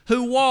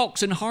 who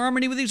walks in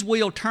harmony with His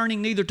will,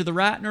 turning neither to the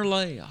right nor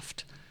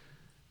left,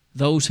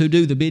 those who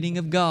do the bidding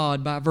of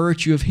God by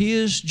virtue of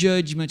His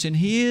judgments and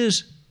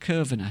His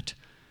covenant,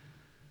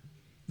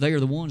 they are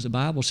the ones the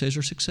Bible says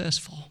are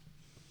successful.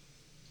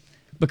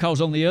 Because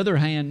on the other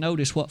hand,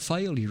 notice what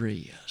failure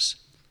is.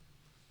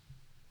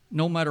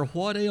 No matter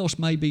what else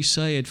may be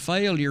said,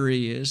 failure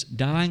is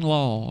dying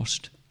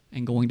lost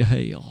and going to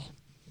hell.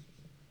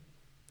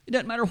 It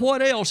doesn't matter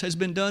what else has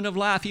been done of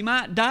life. You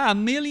might die a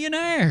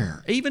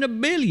millionaire, even a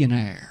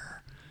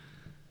billionaire.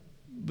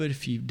 But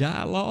if you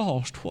die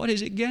lost, what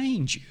has it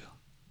gained you?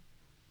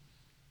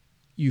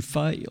 You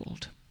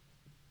failed.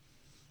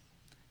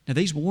 Now,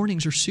 these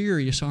warnings are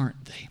serious,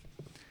 aren't they?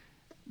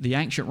 The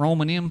ancient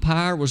Roman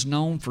Empire was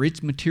known for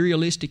its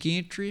materialistic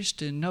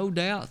interest, and no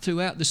doubt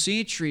throughout the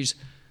centuries,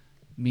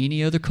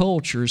 many other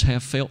cultures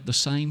have felt the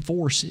same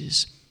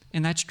forces.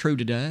 And that's true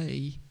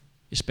today,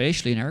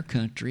 especially in our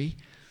country.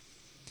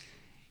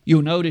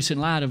 You'll notice in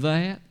light of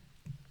that,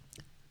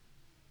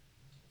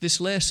 this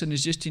lesson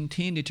is just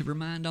intended to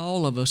remind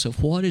all of us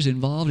of what is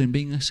involved in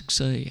being a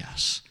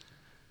success.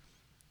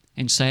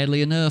 And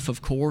sadly enough,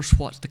 of course,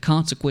 what's the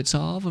consequence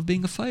of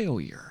being a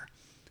failure.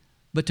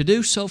 But to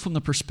do so from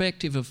the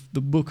perspective of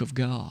the book of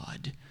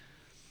God.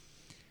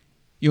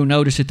 You'll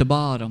notice at the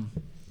bottom,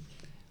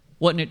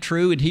 wasn't it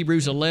true in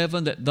Hebrews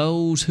 11 that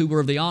those who were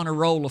of the honor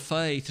roll of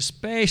faith,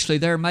 especially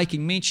there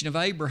making mention of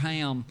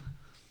Abraham,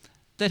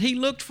 that he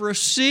looked for a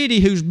city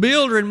whose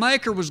builder and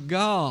maker was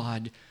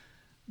God.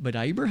 But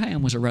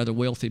Abraham was a rather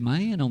wealthy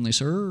man on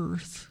this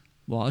earth,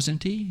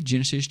 wasn't he?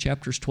 Genesis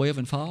chapters 12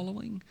 and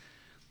following.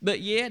 But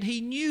yet he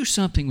knew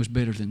something was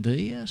better than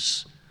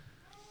this.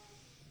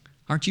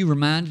 Aren't you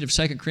reminded of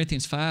 2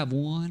 Corinthians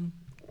 5:1?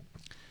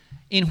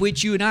 In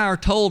which you and I are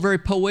told very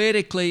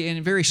poetically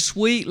and very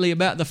sweetly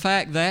about the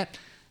fact that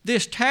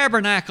this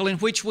tabernacle in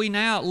which we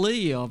now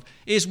live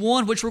is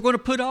one which we're going to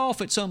put off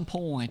at some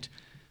point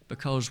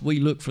because we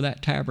look for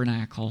that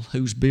tabernacle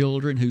whose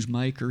builder and whose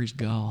maker is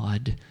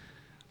God.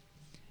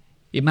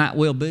 It might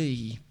well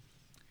be,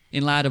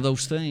 in light of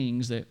those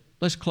things, that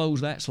let's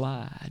close that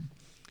slide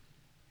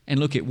and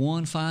look at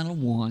one final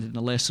one, and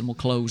the lesson will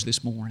close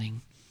this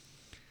morning.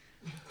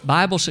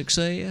 Bible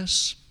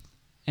success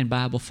and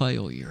Bible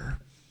failure.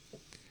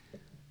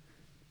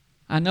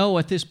 I know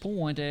at this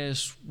point,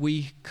 as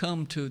we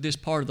come to this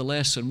part of the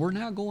lesson, we're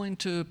now going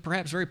to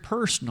perhaps very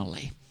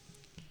personally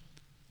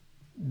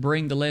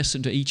bring the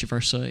lesson to each of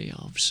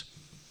ourselves.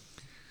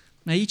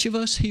 Now, each of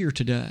us here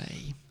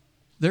today,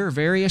 there are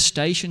various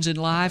stations in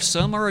life.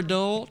 Some are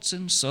adults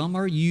and some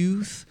are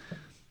youth.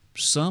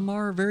 Some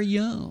are very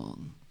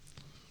young.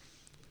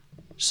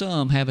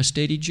 Some have a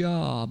steady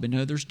job and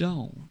others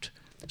don't.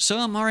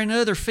 Some are in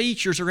other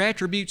features or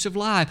attributes of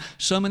life.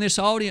 Some in this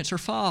audience are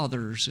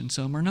fathers and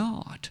some are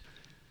not.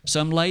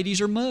 Some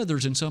ladies are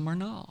mothers and some are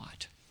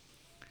not.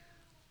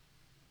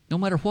 No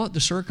matter what the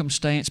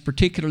circumstance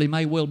particularly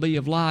may well be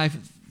of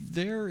life,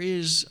 there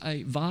is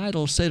a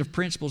vital set of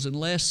principles and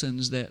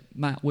lessons that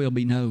might well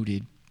be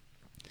noted.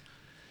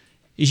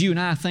 As you and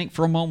I think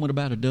for a moment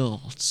about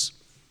adults,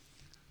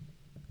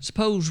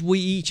 suppose we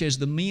each as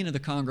the men of the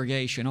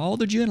congregation, all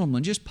the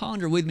gentlemen, just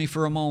ponder with me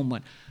for a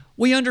moment.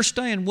 We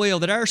understand well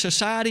that our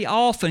society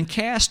often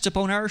casts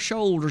upon our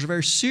shoulders a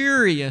very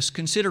serious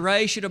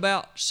consideration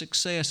about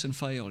success and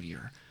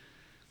failure.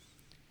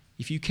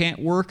 If you can't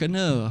work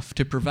enough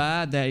to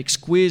provide that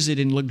exquisite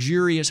and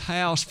luxurious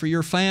house for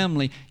your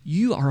family,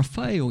 you are a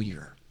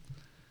failure.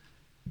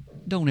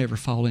 Don't ever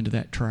fall into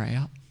that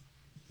trap.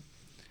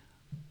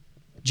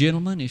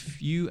 Gentlemen,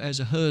 if you as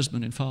a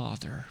husband and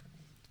father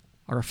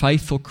are a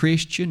faithful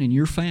Christian and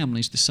your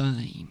family's the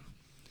same,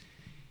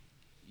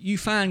 you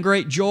find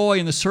great joy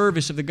in the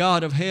service of the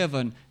God of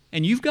heaven,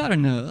 and you've got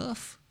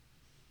enough,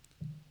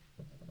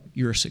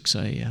 you're a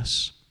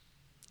success.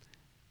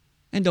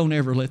 And don't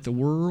ever let the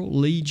world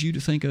lead you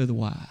to think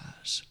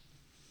otherwise.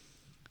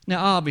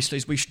 Now, obviously,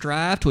 as we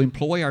strive to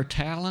employ our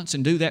talents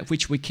and do that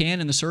which we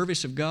can in the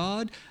service of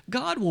God,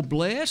 God will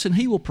bless and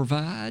He will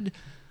provide.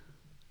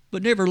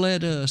 But never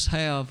let us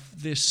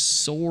have this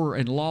sore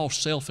and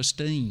lost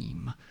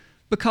self-esteem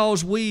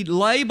because we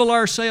label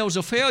ourselves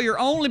a failure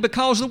only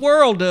because the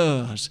world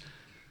does.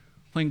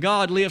 When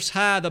God lifts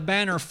high the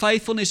banner of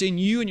faithfulness in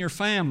you and your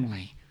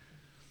family,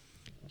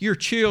 your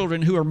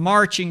children who are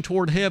marching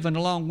toward heaven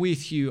along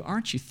with you,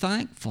 aren't you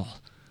thankful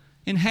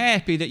and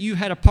happy that you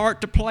had a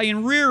part to play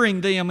in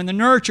rearing them in the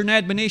nurture and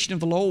admonition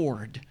of the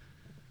Lord?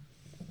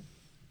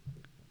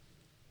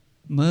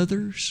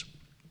 Mothers,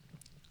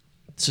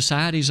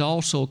 society is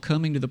also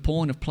coming to the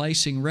point of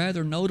placing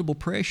rather notable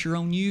pressure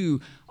on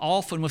you.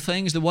 Often with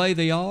things the way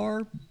they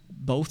are,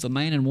 both a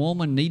man and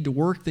woman need to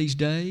work these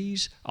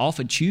days,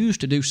 often choose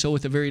to do so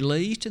at the very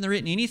least, and there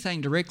isn't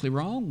anything directly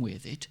wrong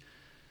with it.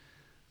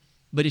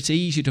 But it's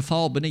easy to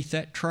fall beneath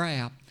that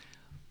trap.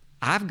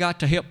 I've got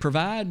to help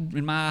provide,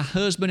 and my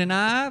husband and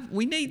I,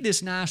 we need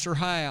this nicer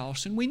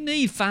house, and we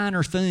need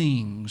finer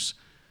things.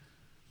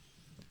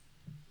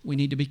 We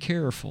need to be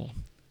careful.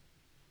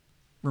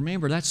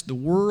 Remember, that's the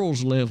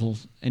world's level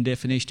and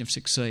definition of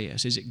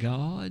success. Is it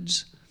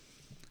God's?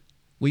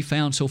 We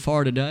found so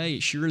far today,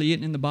 it surely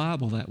isn't in the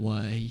Bible that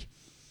way.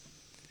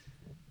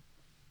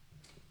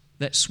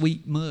 That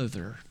sweet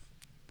mother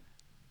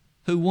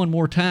who one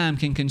more time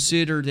can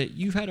consider that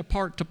you've had a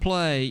part to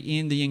play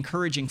in the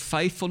encouraging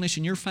faithfulness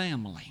in your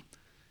family.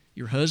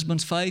 Your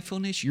husband's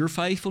faithfulness, your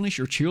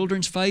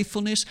children's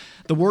faithfulness.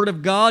 The Word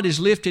of God is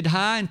lifted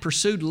high and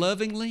pursued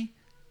lovingly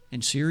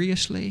and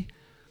seriously.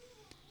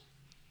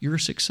 You're a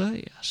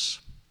success.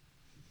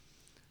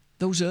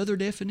 those other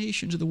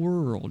definitions of the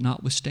world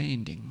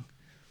notwithstanding.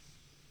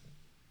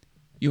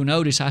 You'll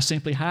notice I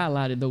simply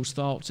highlighted those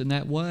thoughts in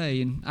that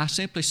way, and I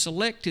simply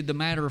selected the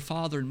matter of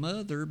father and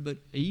mother, but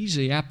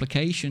easy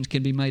applications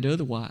can be made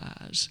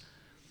otherwise.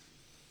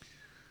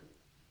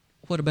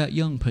 What about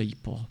young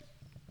people?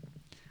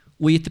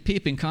 We at the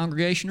Pippin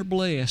congregation are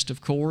blessed,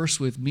 of course,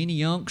 with many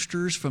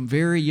youngsters from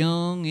very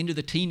young into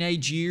the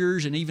teenage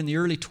years and even the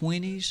early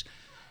 20s.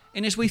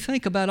 And as we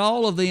think about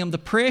all of them, the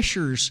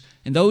pressures,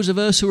 and those of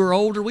us who are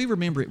older, we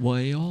remember it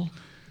well.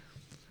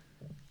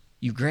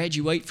 You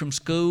graduate from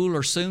school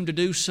or soon to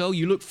do so.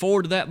 You look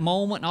forward to that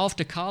moment, and off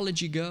to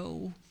college you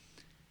go.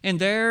 And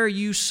there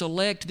you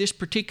select this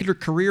particular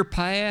career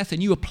path,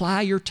 and you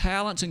apply your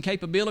talents and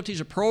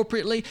capabilities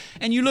appropriately,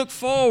 and you look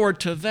forward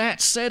to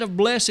that set of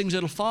blessings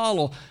that'll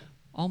follow,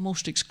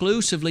 almost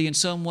exclusively in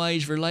some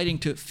ways relating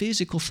to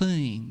physical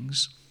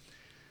things.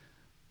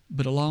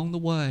 But along the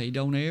way,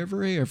 don't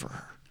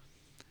ever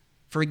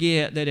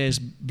forget that as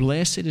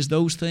blessed as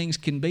those things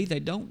can be, they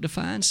don't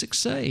define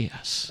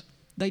success.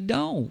 They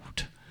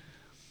don't.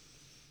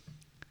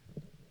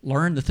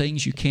 Learn the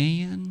things you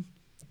can.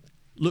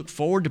 Look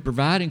forward to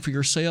providing for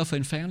yourself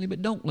and family,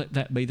 but don't let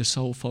that be the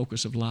sole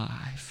focus of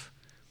life.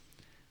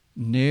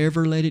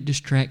 Never let it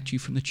distract you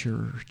from the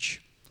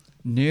church.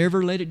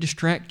 Never let it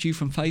distract you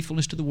from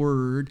faithfulness to the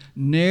Word.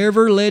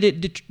 Never let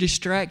it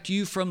distract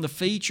you from the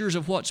features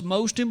of what's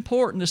most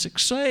important, the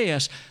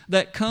success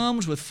that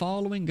comes with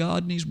following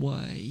God in His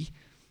way.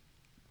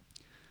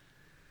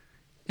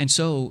 And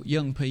so,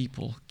 young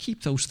people,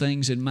 keep those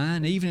things in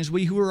mind. Even as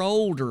we who are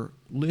older,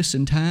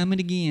 listen time and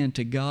again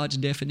to God's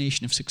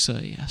definition of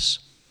success.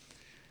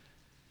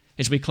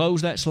 As we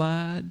close that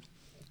slide,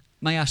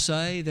 may I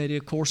say that it,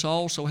 of course,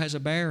 also has a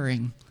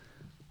bearing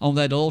on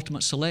that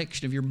ultimate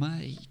selection of your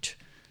mate.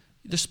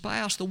 The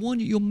spouse, the one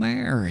you'll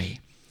marry.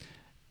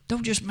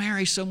 Don't just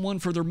marry someone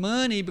for their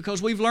money,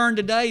 because we've learned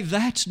today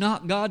that's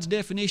not God's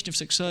definition of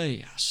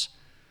success.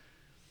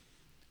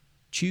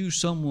 Choose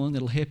someone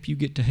that'll help you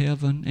get to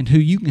heaven and who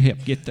you can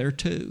help get there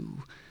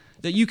too.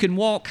 That you can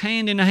walk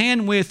hand in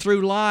hand with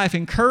through life,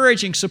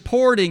 encouraging,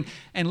 supporting,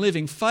 and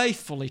living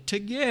faithfully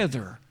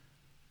together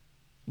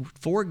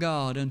for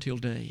God until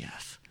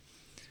death.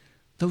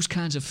 Those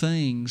kinds of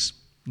things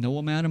no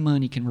amount of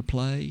money can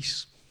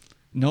replace.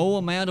 No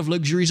amount of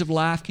luxuries of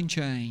life can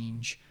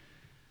change,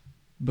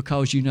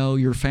 because you know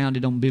you're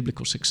founded on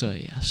biblical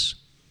success.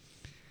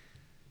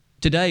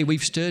 Today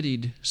we've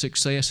studied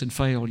success and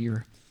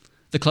failure.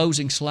 The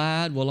closing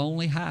slide will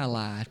only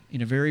highlight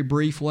in a very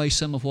brief way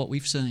some of what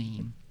we've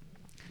seen,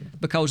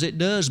 because it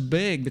does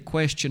beg the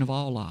question of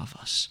all of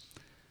us.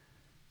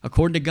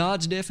 According to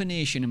God's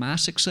definition, am I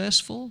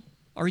successful?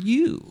 Are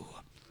you?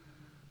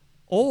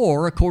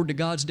 Or according to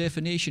God's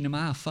definition, am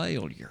I a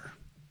failure?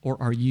 Or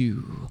are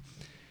you?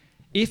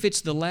 If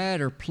it's the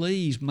latter,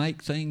 please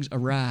make things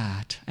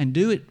aright and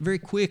do it very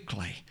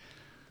quickly,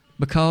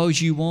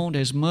 because you want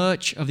as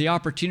much of the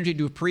opportunity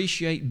to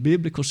appreciate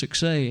biblical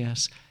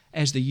success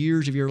as the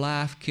years of your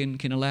life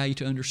can allow you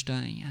to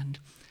understand.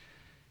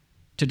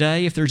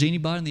 Today, if there's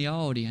anybody in the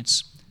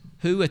audience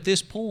who at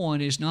this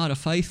point is not a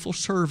faithful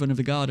servant of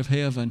the God of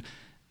heaven,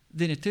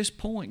 then at this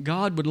point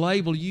God would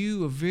label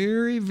you a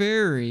very,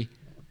 very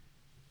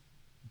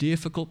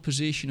difficult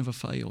position of a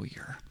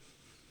failure.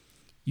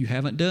 You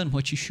haven't done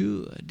what you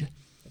should.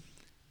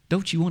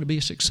 Don't you want to be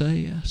a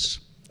success?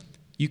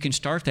 You can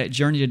start that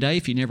journey today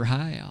if you never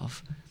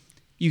have.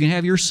 You can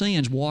have your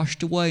sins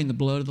washed away in the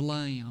blood of the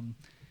Lamb.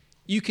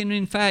 You can,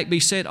 in fact, be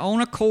set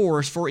on a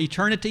course for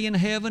eternity in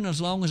heaven, as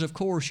long as, of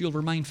course, you'll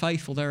remain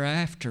faithful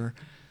thereafter.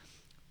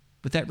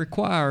 But that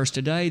requires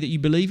today that you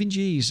believe in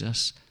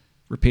Jesus,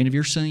 repent of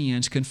your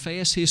sins,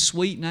 confess His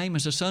sweet name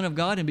as the Son of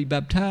God, and be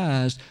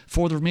baptized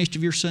for the remission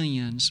of your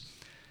sins.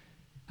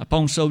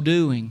 Upon so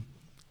doing,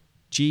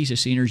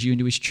 Jesus enters you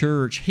into His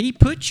church. He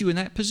puts you in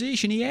that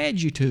position. He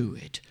adds you to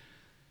it.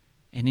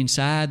 And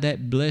inside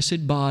that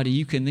blessed body,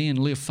 you can then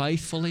live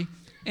faithfully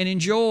and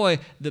enjoy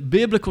the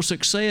biblical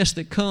success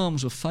that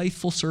comes with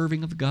faithful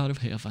serving of the God of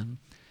heaven.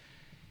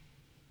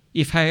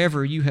 If,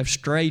 however, you have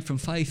strayed from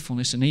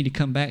faithfulness and need to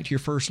come back to your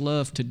first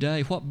love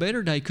today, what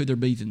better day could there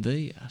be than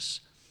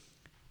this?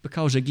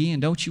 Because, again,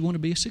 don't you want to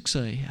be a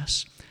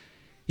success?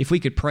 If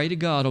we could pray to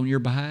God on your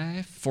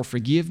behalf for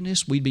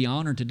forgiveness, we'd be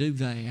honored to do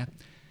that.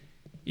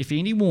 If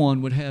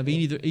anyone would have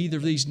either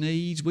of these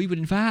needs, we would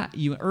invite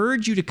you,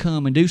 urge you to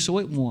come and do so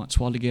at once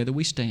while together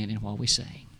we stand and while we sing.